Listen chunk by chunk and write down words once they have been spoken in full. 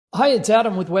Hi, it's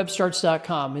Adam with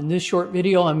WebStarts.com. In this short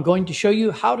video, I'm going to show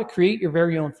you how to create your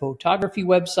very own photography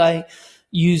website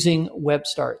using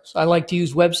WebStarts. I like to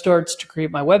use WebStarts to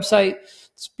create my website.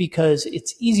 It's because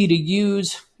it's easy to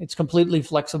use, it's completely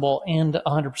flexible, and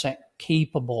 100%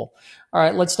 capable. All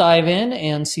right, let's dive in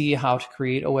and see how to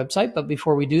create a website. But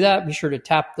before we do that, be sure to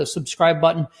tap the subscribe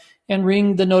button and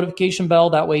ring the notification bell.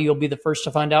 That way you'll be the first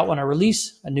to find out when I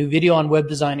release a new video on web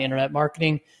design, internet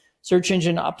marketing, search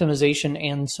engine optimization,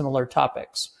 and similar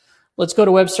topics. Let's go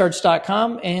to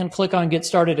webstarts.com and click on Get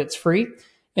Started. It's free.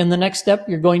 In the next step,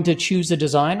 you're going to choose a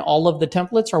design. All of the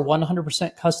templates are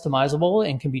 100% customizable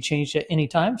and can be changed at any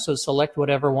time, so select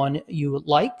whatever one you would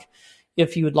like.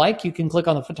 If you would like, you can click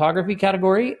on the photography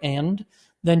category and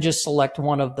then just select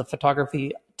one of the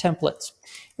photography templates.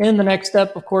 In the next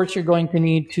step, of course, you're going to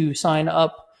need to sign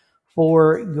up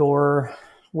for your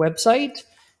website.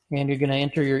 And you're going to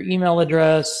enter your email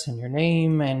address and your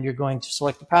name, and you're going to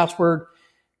select the password,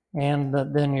 and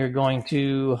then you're going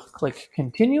to click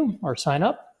continue or sign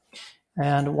up.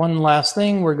 And one last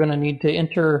thing, we're going to need to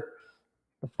enter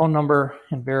the phone number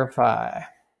and verify.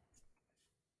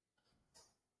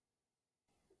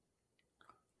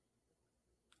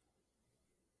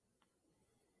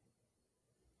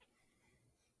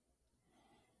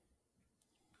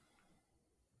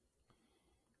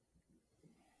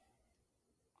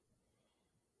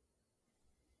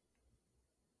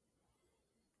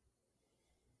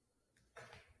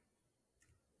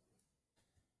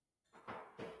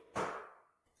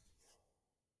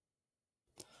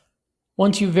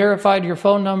 Once you've verified your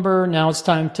phone number, now it's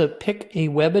time to pick a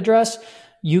web address.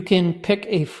 You can pick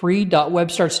a free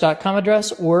 .webstarts.com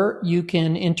address, or you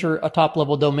can enter a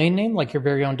top-level domain name like your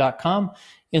very own .com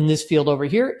in this field over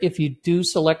here. If you do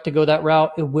select to go that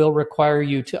route, it will require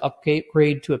you to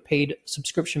upgrade to a paid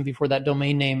subscription before that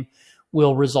domain name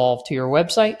will resolve to your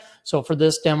website. So for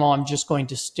this demo, I'm just going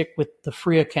to stick with the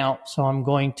free account. So I'm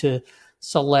going to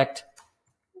select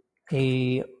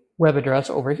a web address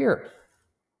over here.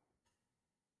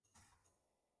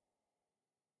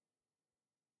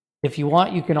 If you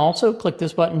want, you can also click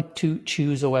this button to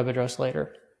choose a web address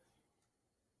later.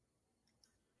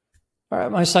 All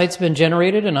right, my site's been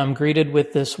generated and I'm greeted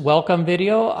with this welcome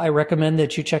video. I recommend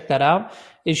that you check that out.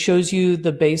 It shows you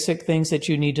the basic things that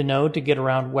you need to know to get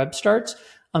around WebStarts.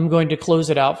 I'm going to close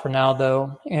it out for now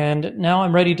though. And now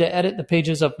I'm ready to edit the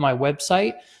pages of my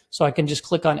website. So I can just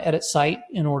click on Edit Site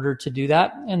in order to do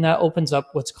that. And that opens up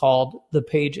what's called the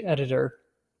page editor.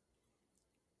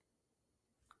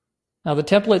 Now the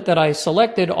template that I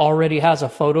selected already has a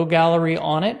photo gallery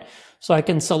on it. So I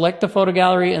can select the photo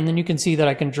gallery, and then you can see that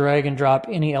I can drag and drop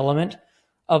any element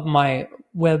of my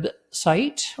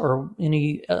website or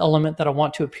any element that I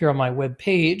want to appear on my web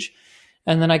page.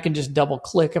 And then I can just double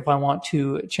click if I want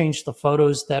to change the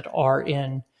photos that are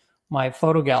in my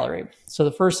photo gallery. So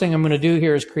the first thing I'm going to do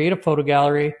here is create a photo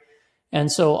gallery.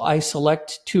 And so I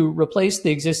select to replace the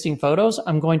existing photos.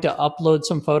 I'm going to upload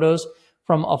some photos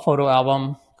from a photo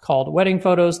album called Wedding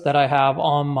Photos that I have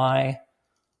on my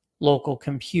local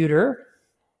computer.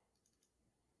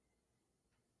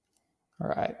 All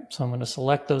right, so I'm going to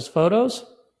select those photos.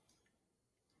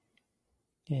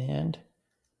 And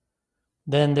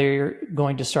then they're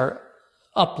going to start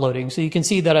uploading. So you can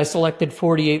see that I selected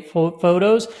 48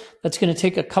 photos. That's going to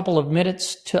take a couple of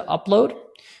minutes to upload.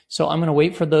 So I'm going to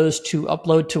wait for those to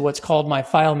upload to what's called my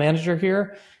file manager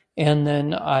here. And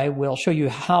then I will show you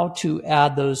how to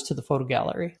add those to the photo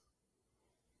gallery.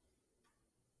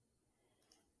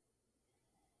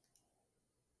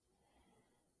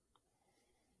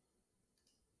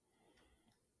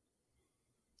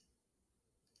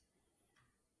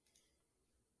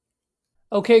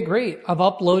 Okay, great. I've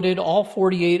uploaded all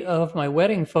 48 of my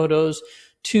wedding photos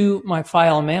to my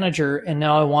file manager, and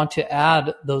now I want to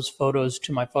add those photos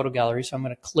to my photo gallery. So I'm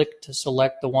going to click to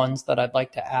select the ones that I'd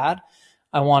like to add.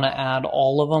 I want to add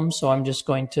all of them, so I'm just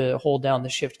going to hold down the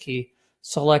Shift key,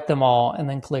 select them all, and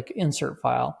then click Insert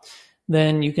File.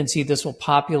 Then you can see this will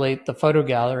populate the photo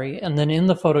gallery, and then in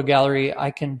the photo gallery,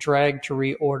 I can drag to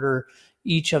reorder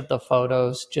each of the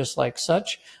photos just like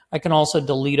such. I can also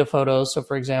delete a photo. So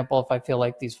for example, if I feel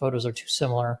like these photos are too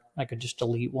similar, I could just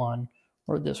delete one,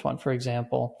 or this one, for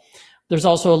example. There's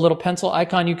also a little pencil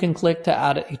icon you can click to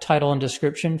add a title and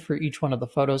description for each one of the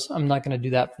photos. I'm not going to do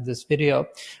that for this video.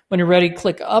 When you're ready,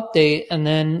 click Update, and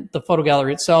then the photo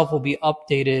gallery itself will be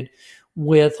updated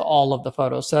with all of the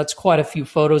photos. So that's quite a few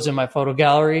photos in my photo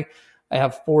gallery. I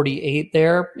have 48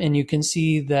 there, and you can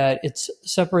see that it's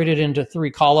separated into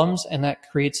 3 columns, and that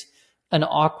creates an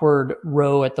awkward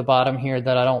row at the bottom here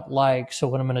that I don't like. So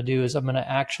what I'm going to do is I'm going to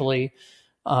actually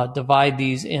divide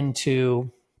these into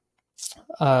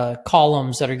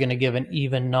columns that are going to give an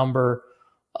even number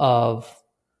of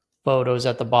photos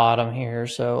at the bottom here.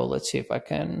 So let's see if I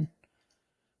can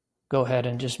go ahead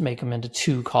and just make them into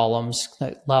 2 columns.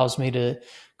 That allows me to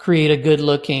create a good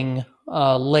looking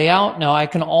layout. Now I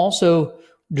can also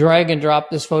drag and drop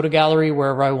this photo gallery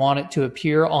wherever I want it to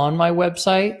appear on my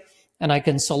website, and I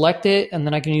can select it, and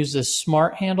then I can use this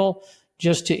smart handle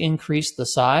just to increase the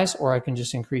size, or I can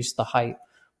just increase the height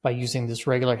by using this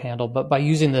regular handle. But by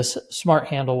using this smart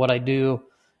handle, what I do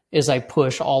is I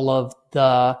push all of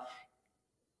the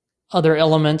other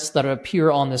elements that appear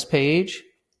on this page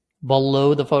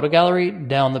below the photo gallery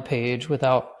down the page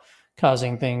without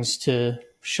causing things to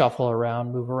shuffle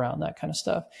around, move around, that kind of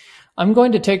stuff. I'm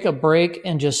going to take a break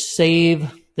and just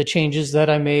save the changes that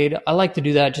I made. I like to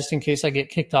do that just in case I get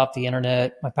kicked off the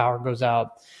internet, my power goes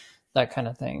out, that kind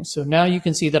of thing. So now you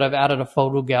can see that I've added a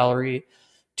photo gallery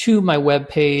to my web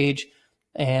page,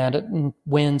 and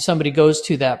when somebody goes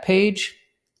to that page,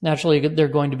 naturally they're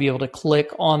going to be able to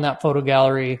click on that photo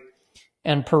gallery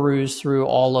and peruse through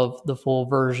all of the full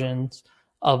versions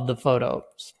of the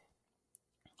photos.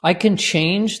 I can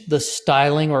change the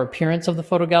styling or appearance of the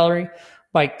photo gallery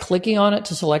by clicking on it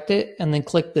to select it, and then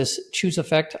click this choose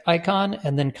effect icon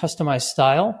and then customize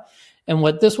style. And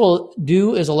what this will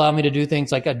do is allow me to do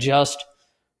things like adjust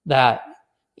that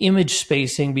image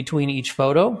spacing between each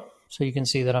photo. So you can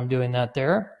see that I'm doing that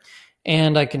there.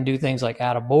 And I can do things like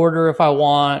add a border if I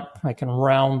want. I can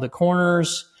round the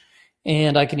corners,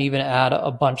 and I can even add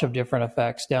a bunch of different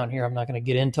effects down here. I'm not going to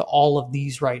get into all of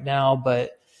these right now,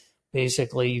 but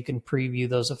basically you can preview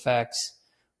those effects,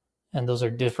 and those are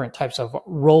different types of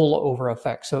rollover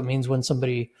effects. So it means when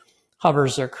somebody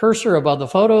hovers their cursor above the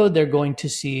photo, they're going to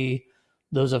see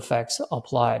those effects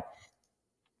applied.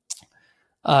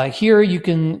 Here you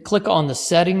can click on the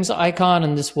settings icon,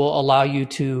 and this will allow you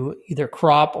to either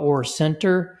crop or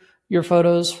center your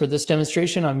photos. For this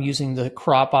demonstration, I'm using the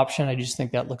crop option. I just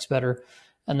think that looks better.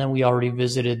 And then we already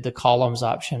visited the columns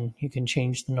option. You can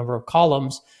change the number of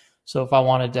columns. So if I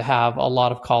wanted to have a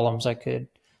lot of columns, I could,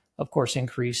 of course,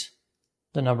 increase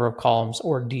the number of columns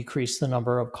or decrease the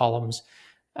number of columns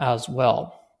as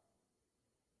well.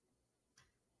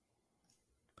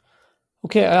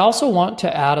 Okay, I also want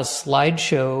to add a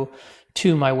slideshow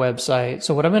to my website.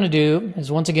 So what I'm going to do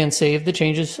is once again save the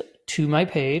changes to my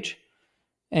page,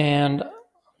 and I'm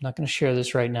not going to share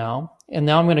this right now. And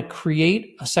now I'm going to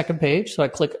create a second page. So I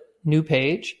click new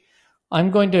page.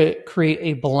 I'm going to create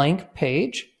a blank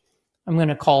page. I'm going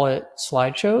to call it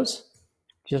slideshows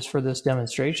just for this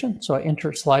demonstration. So I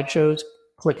enter slideshows,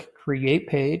 click create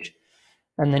page,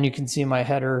 and then you can see my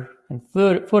header and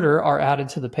footer are added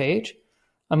to the page.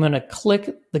 I'm going to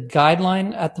click the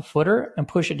guideline at the footer and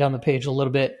push it down the page a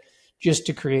little bit just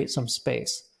to create some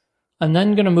space. I'm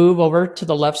then going to move over to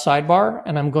the left sidebar,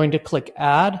 and I'm going to click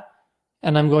add,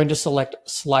 and I'm going to select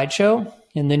slideshow.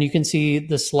 And then you can see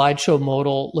the slideshow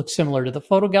modal looks similar to the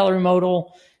photo gallery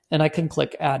modal, and I can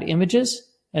click add images.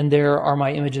 And there are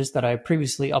my images that I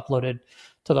previously uploaded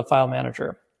to the file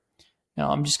manager.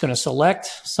 Now I'm just going to select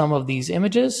some of these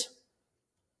images.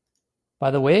 By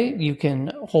the way, you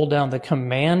can hold down the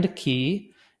command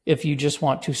key if you just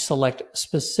want to select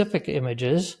specific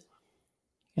images,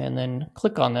 and then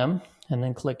click on them, and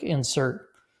then click insert.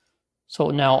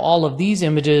 So now all of these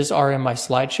images are in my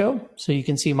slideshow. So you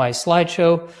can see my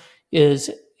slideshow is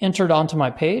entered onto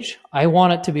my page. I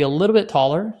want it to be a little bit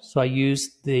taller, so I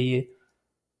use the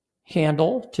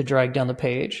handle to drag down the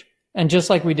page. And just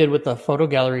like we did with the photo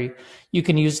gallery, you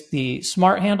can use the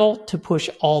smart handle to push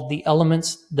all the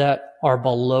elements that are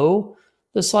below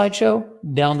the slideshow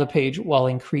down the page while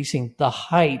increasing the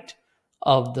height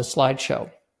of the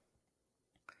slideshow.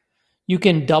 You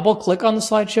can double click on the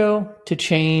slideshow to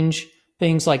change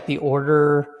things like the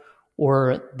order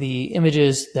or the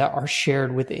images that are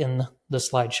shared within the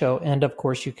slideshow. And of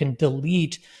course, you can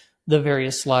delete the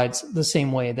various slides the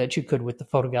same way that you could with the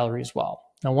photo gallery as well.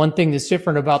 Now, one thing that's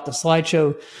different about the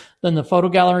slideshow than the photo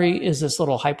gallery is this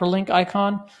little hyperlink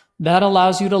icon. That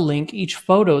allows you to link each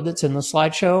photo that's in the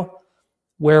slideshow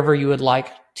wherever you would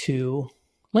like to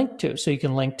link to. So you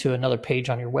can link to another page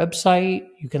on your website.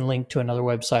 You can link to another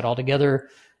website altogether,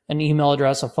 an email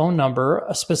address, a phone number,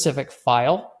 a specific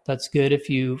file. That's good if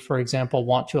you, for example,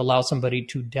 want to allow somebody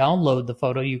to download the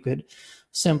photo. You could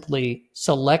simply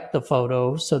select the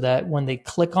photo so that when they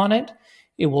click on it,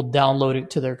 it will download it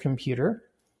to their computer.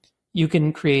 You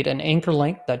can create an anchor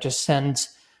link that just sends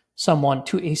someone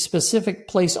to a specific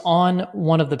place on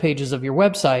one of the pages of your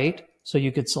website. So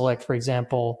you could select, for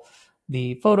example,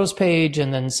 the photos page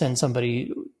and then send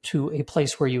somebody to a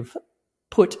place where you've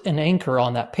put an anchor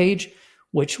on that page,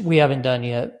 which we haven't done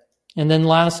yet. And then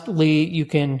lastly, you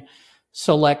can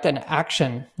select an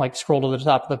action, like scroll to the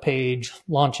top of the page,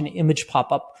 launch an image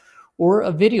pop-up, or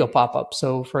a video pop-up.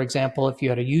 So for example, if you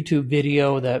had a YouTube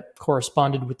video that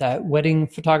corresponded with that wedding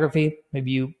photography,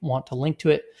 maybe you want to link to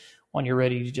it. When you're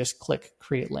ready, you just click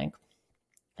create link.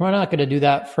 We're not going to do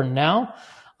that for now.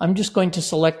 I'm just going to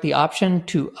select the option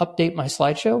to update my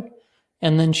slideshow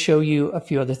and then show you a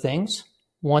few other things.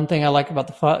 One thing I like about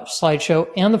the slideshow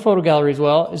and the photo gallery as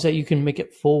well is that you can make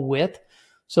it full width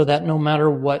so that no matter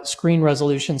what screen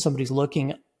resolution somebody's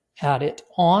looking at it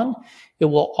on, it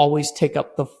will always take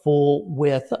up the full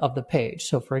width of the page.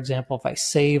 So for example, if I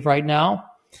save right now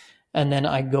and then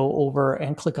I go over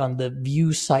and click on the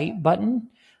view site button,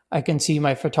 I can see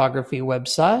my photography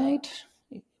website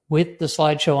with the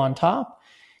slideshow on top.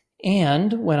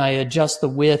 And when I adjust the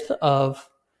width of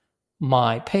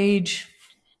my page,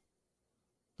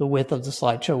 the width of the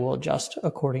slideshow will adjust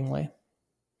accordingly.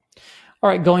 All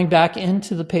right, going back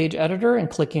into the page editor and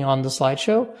clicking on the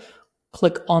slideshow,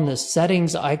 click on the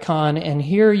settings icon, and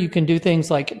here you can do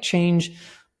things like change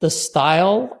the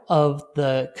style of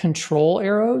the control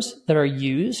arrows that are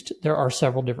used. There are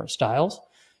several different styles.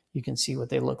 You can see what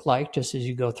they look like just as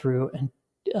you go through and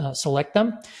select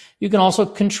them. You can also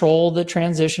control the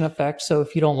transition effect. So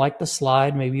if you don't like the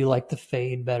slide, maybe you like the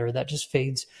fade better. That just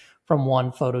fades from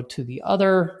one photo to the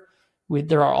other.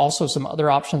 There are also some other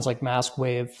options like mask,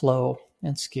 wave, flow,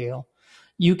 and scale.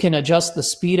 You can adjust the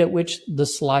speed at which the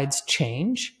slides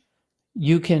change.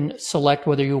 You can select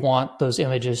whether you want those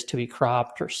images to be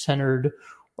cropped or centered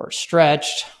or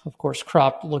stretched. Of course,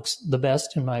 cropped looks the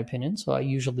best in my opinion, so I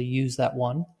usually use that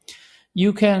one.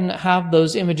 You can have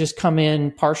those images come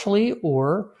in partially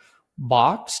or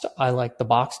boxed. I like the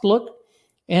boxed look.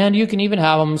 And you can even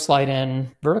have them slide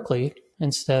in vertically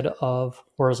instead of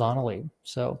horizontally.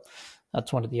 So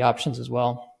that's one of the options as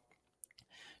well.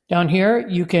 Down here,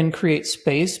 you can create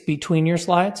space between your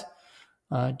slides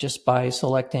just by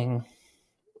selecting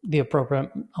the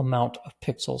appropriate amount of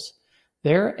pixels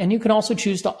there. And you can also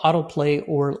choose to autoplay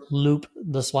or loop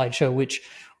the slideshow, which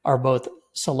are both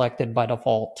selected by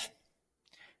default.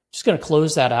 Just going to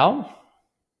close that out.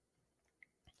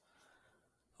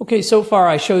 Okay, so far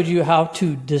I showed you how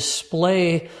to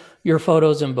display your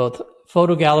photos in both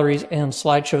photo galleries and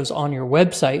slideshows on your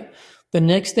website. The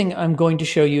next thing I'm going to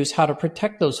show you is how to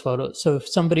protect those photos. So if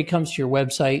somebody comes to your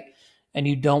website and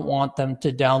you don't want them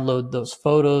to download those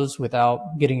photos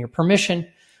without getting your permission,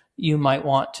 you might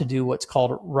want to do what's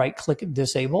called right-click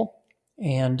disable.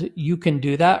 And you can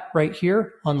do that right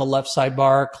here on the left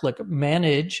sidebar, click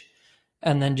Manage,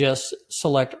 and then just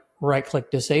select right-click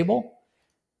disable.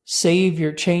 Save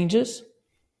your changes.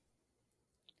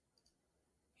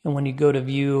 And when you go to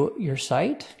view your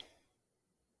site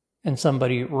and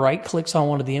somebody right-clicks on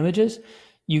one of the images,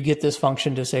 you get this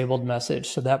function disabled message.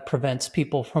 So that prevents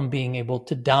people from being able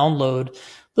to download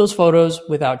those photos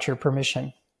without your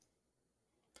permission.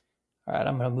 All right,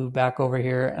 I'm going to move back over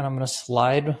here and I'm going to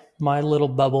slide my little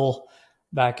bubble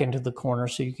back into the corner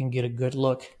so you can get a good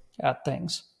look at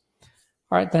things.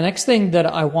 All right, the next thing that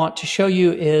I want to show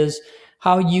you is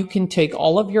how you can take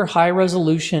all of your high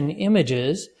resolution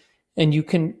images and you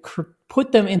can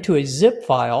put them into a zip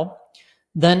file,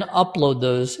 then upload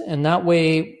those. And that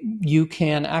way you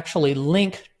can actually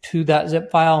link to that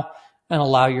zip file and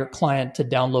allow your client to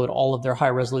download all of their high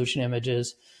resolution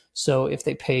images. So if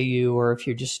they pay you or if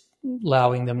you're just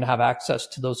allowing them to have access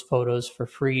to those photos for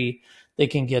free, they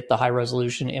can get the high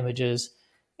resolution images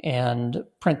and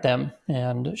print them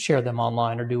and share them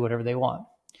online or do whatever they want.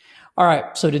 All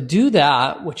right, so to do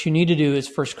that, what you need to do is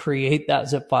first create that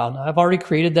zip file. Now, I've already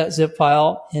created that zip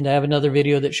file, and I have another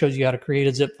video that shows you how to create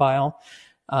a zip file.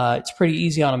 It's pretty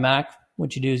easy on a Mac.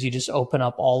 What you do is you just open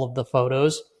up all of the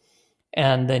photos,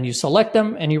 and then you select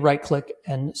them, and you right-click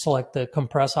and select the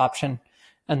compress option,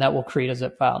 and that will create a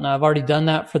zip file. Now, I've already done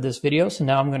that for this video, so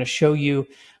now I'm going to show you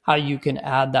how you can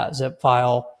add that zip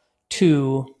file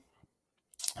to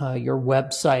your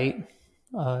website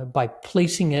by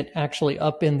placing it actually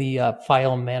up in the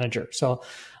file manager. So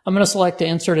I'm going to select to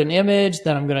insert an image,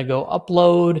 then I'm going to go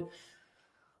upload.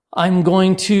 I'm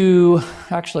going to,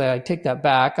 actually I take that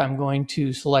back, I'm going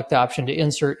to select the option to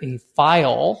insert a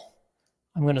file.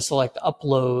 I'm going to select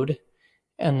upload,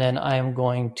 and then I am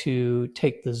going to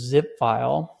take the zip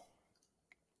file.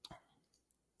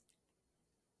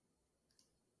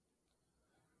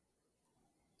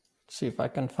 See if I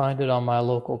can find it on my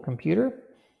local computer.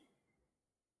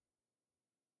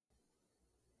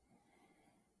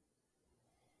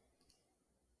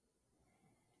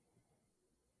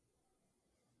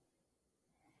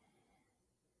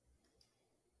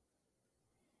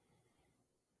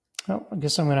 Oh, I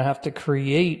guess I'm going to have to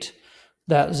create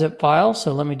that zip file.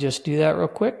 So let me just do that real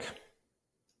quick.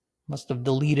 Must have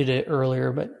deleted it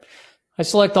earlier, but I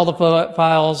select all the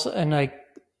files and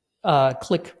I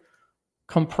click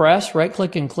compress, right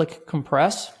click and click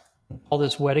compress, all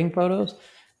this wedding photos,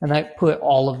 and I put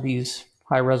all of these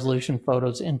high resolution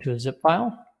photos into a zip file.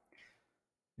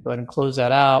 Go ahead and close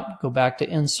that out, go back to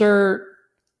insert,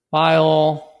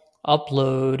 file,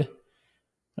 upload.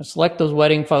 I select those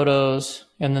wedding photos,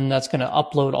 and then that's going to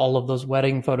upload all of those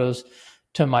wedding photos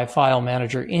to my file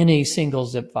manager in a single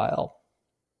zip file.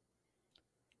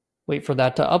 Wait for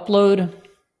that to upload.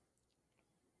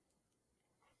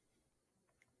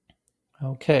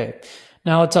 Okay,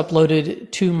 now it's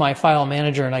uploaded to my file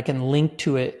manager and I can link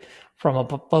to it from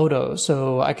a photo.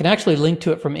 So I can actually link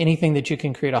to it from anything that you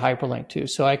can create a hyperlink to.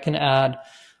 So I can add,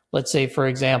 let's say, for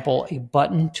example, a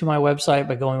button to my website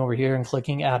by going over here and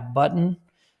clicking add button.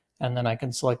 And then I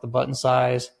can select the button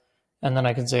size. And then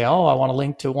I can say, oh, I want to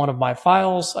link to one of my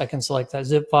files. I can select that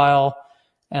zip file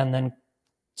and then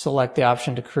select the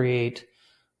option to create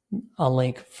a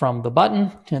link from the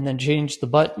button and then change the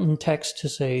button text to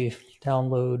say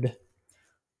download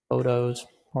photos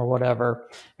or whatever.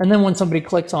 And then when somebody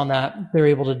clicks on that, they're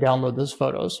able to download those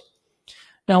photos.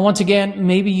 Now, once again,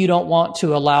 maybe you don't want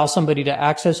to allow somebody to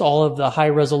access all of the high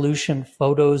resolution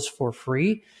photos for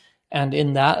free. And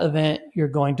in that event, you're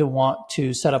going to want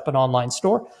to set up an online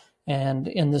store. And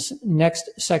in this next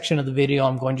section of the video,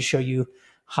 I'm going to show you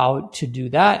how to do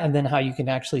that and then how you can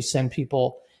actually send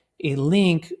people a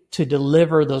link to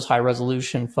deliver those high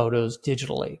resolution photos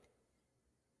digitally.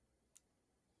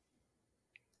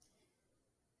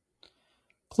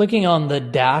 Clicking on the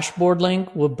dashboard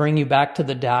link will bring you back to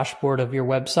the dashboard of your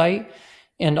website.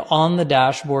 And on the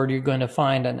dashboard, you're going to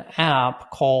find an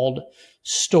app called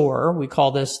Store. We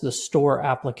call this the Store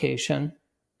application.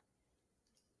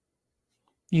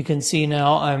 You can see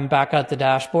now I'm back at the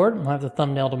dashboard. I have the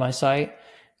thumbnail to my site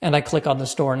and I click on the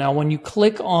store. Now, when you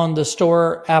click on the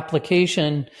Store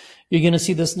application, you're going to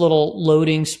see this little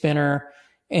loading spinner.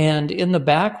 And in the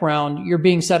background, you're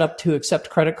being set up to accept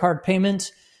credit card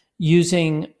payments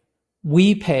using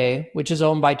WePay, which is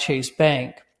owned by Chase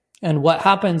Bank. And what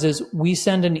happens is we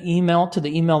send an email to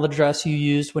the email address you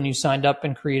used when you signed up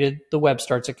and created the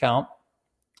WebStarts account.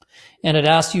 And it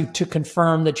asks you to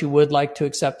confirm that you would like to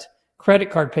accept credit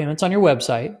card payments on your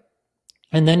website.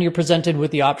 And then you're presented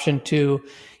with the option to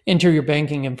enter your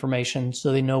banking information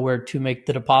so they know where to make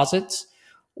the deposits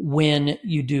when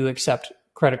you do accept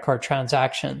credit card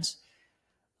transactions.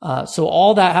 So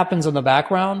all that happens in the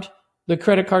background. The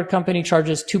credit card company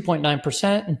charges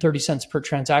 2.9% and 30 cents per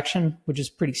transaction, which is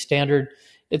pretty standard.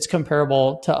 It's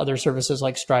comparable to other services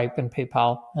like Stripe and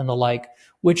PayPal and the like,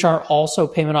 which are also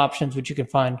payment options, which you can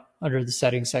find under the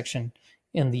settings section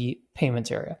in the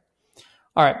payments area.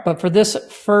 All right, but for this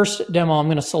first demo, I'm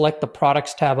going to select the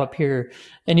products tab up here.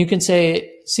 And you can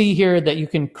see here that you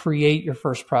can create your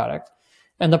first product.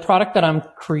 And the product that I'm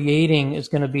creating is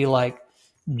going to be like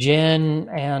Jen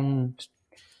and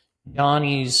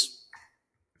Johnny's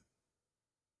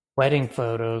wedding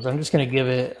photos. I'm just going to give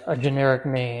it a generic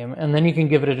name, and then you can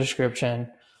give it a description.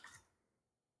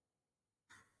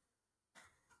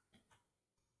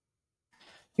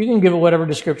 You can give it whatever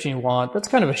description you want. That's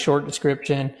kind of a short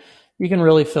description. You can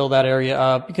really fill that area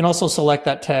up. You can also select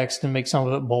that text and make some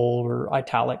of it bold or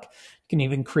italic. You can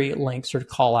even create links or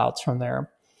call outs from there.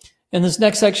 In this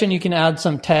next section, you can add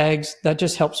some tags. That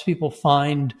just helps people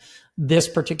find this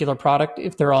particular product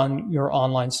if they're on your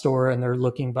online store and they're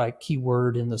looking by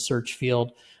keyword in the search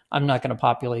field. I'm not going to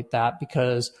populate that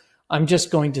because I'm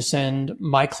just going to send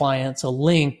my clients a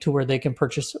link to where they can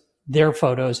purchase their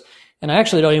photos. And I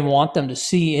actually don't even want them to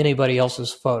see anybody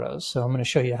else's photos. So I'm going to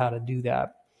show you how to do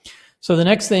that. So the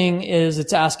next thing is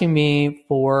it's asking me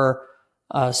for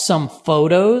some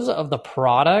photos of the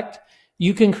product.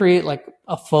 You can create like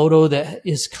a photo that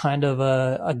is kind of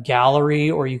a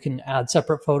gallery, or you can add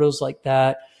separate photos like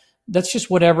that. That's just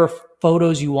whatever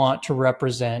photos you want to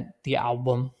represent the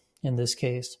album in this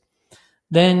case.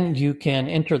 Then you can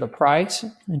enter the price,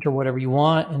 enter whatever you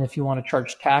want. And if you want to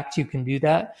charge tax, you can do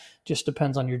that. Just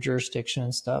depends on your jurisdiction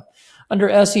and stuff. Under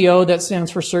SEO, that stands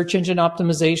for search engine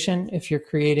optimization. If you're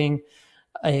creating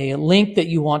a link that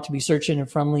you want to be search engine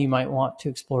friendly, you might want to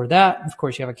explore that. Of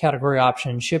course, you have a category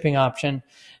option, shipping option.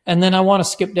 And then I want to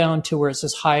skip down to where it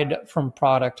says hide from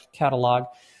product catalog.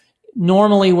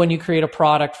 Normally, when you create a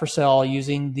product for sale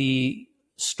using the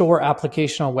store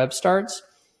application on WebStarts,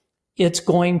 it's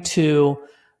going to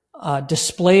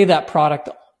display that product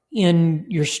in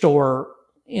your store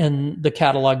in the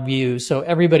catalog view. So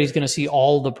everybody's going to see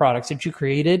all the products that you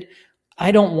created.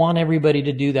 I don't want everybody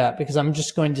to do that because I'm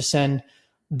just going to send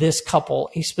this couple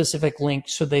a specific link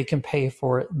so they can pay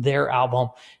for their album.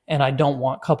 And I don't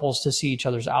want couples to see each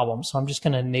other's albums. So I'm just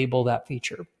going to enable that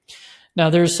feature. Now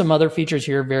there's some other features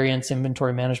here, variance,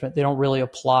 inventory management. They don't really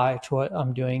apply to what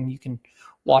I'm doing. You can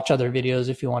watch other videos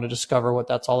if you want to discover what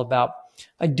that's all about.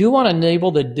 I do want to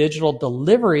enable the digital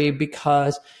delivery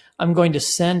because I'm going to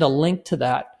send a link to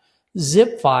that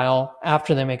zip file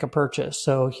after they make a purchase.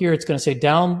 So here it's going to say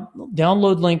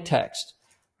download link text.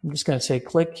 I'm just going to say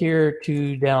click here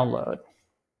to download.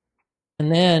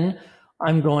 And then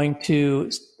I'm going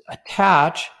to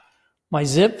attach my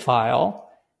zip file.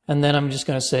 And then I'm just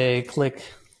going to say click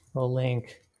the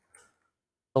link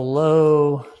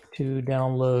below to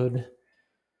download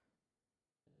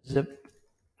zip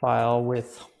file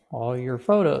with all your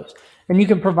photos. And you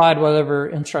can provide whatever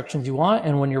instructions you want.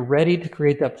 And when you're ready to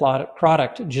create that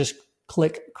product, just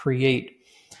click create.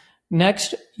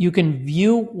 Next, you can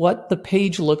view what the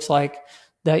page looks like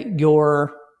that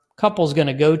your couple is going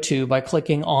to go to by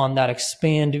clicking on that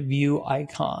expand view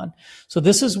icon. So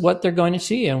this is what they're going to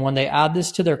see. And when they add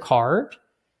this to their cart,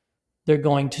 they're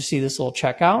going to see this little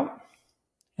checkout.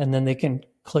 And then they can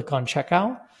click on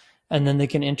checkout. And then they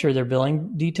can enter their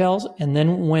billing details. And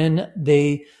then when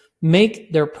they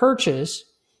make their purchase,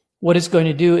 what it's going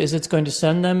to do is it's going to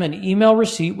send them an email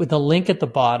receipt with a link at the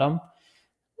bottom.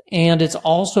 And it's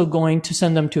also going to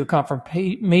send them to a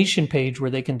confirmation page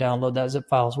where they can download that zip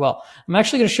file as well. I'm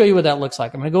actually going to show you what that looks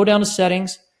like. I'm going to go down to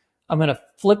settings. I'm going to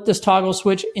flip this toggle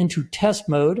switch into test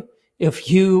mode.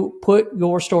 If you put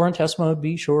your store in test mode,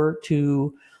 be sure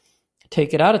to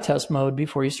take it out of test mode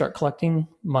before you start collecting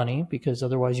money, because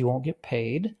otherwise you won't get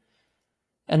paid.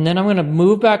 And then I'm going to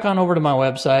move back on over to my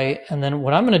website. And then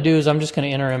what I'm going to do is I'm just going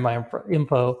to enter in my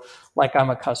info like I'm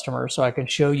a customer so I can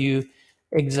show you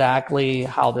exactly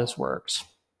how this works.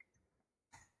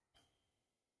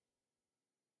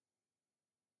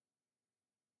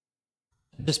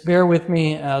 Just bear with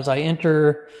me as I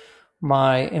enter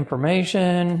my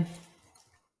information.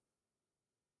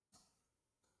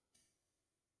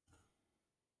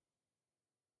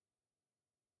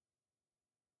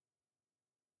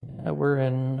 We're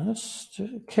in this,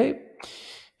 okay.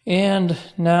 And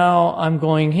now I'm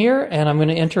going here and I'm going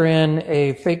to enter in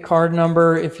a fake card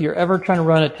number. If you're ever trying to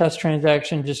run a test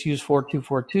transaction, just use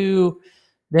 4242.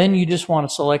 Then you just want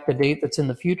to select the date that's in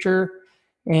the future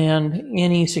and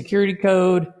any security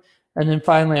code. And then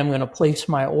finally, I'm going to place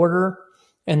my order.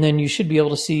 And then you should be able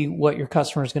to see what your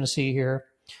customer is going to see here.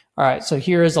 All right, so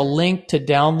here is a link to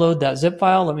download that zip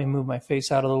file. Let me move my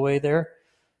face out of the way there.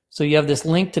 So you have this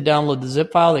link to download the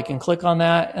zip file. They can click on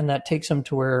that, and that takes them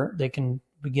to where they can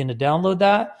begin to download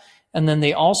that. And then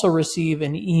they also receive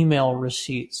an email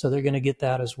receipt, so they're going to get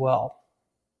that as well.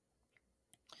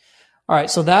 All right,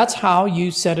 so that's how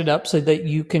you set it up so that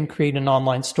you can create an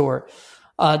online store.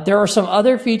 There are some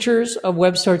other features of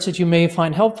WebStarts that you may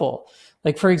find helpful.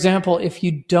 Like, for example, if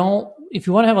you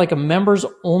want to have like a members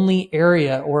only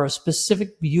area or a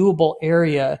specific viewable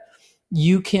area,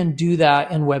 you can do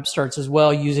that in WebStarts as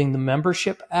well using the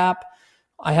membership app.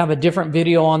 I have a different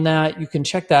video on that. You can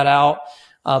check that out.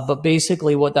 But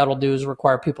basically what that'll do is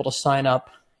require people to sign up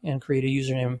and create a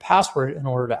username and password in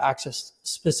order to access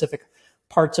specific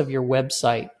parts of your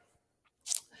website.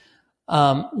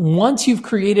 Once you've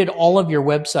created all of your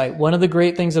website, one of the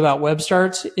great things about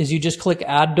WebStarts is you just click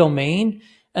add domain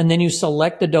and then you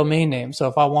select the domain name. So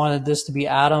if I wanted this to be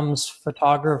Adam's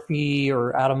Photography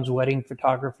or Adam's Wedding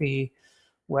Photography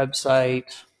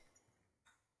website.com,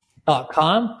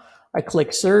 I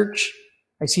click search.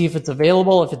 I see if it's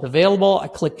available. If it's available, I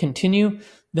click continue.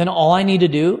 Then all I need to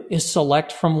do is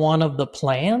select from one of the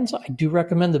plans. I do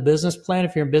recommend the business plan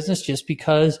if you're in business, just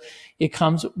because it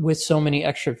comes with so many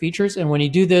extra features. And when you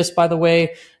do this, by the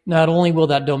way, not only will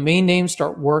that domain name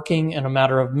start working in a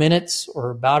matter of minutes or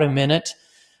about a minute,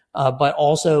 but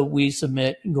also we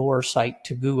submit your site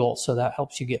to Google. So that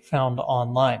helps you get found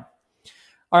online.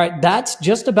 All right, that's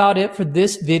just about it for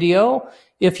this video.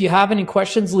 If you have any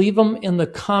questions, leave them in the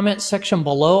comment section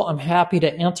below. I'm happy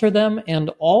to answer them. And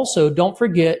also, don't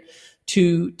forget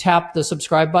to tap the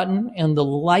subscribe button and the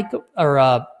like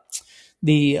or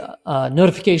the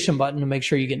notification button to make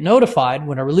sure you get notified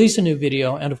when I release a new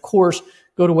video. And of course,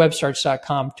 go to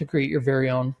WebStarts.com to create your very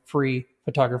own free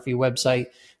photography website.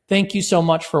 Thank you so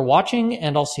much for watching,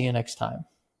 and I'll see you next time.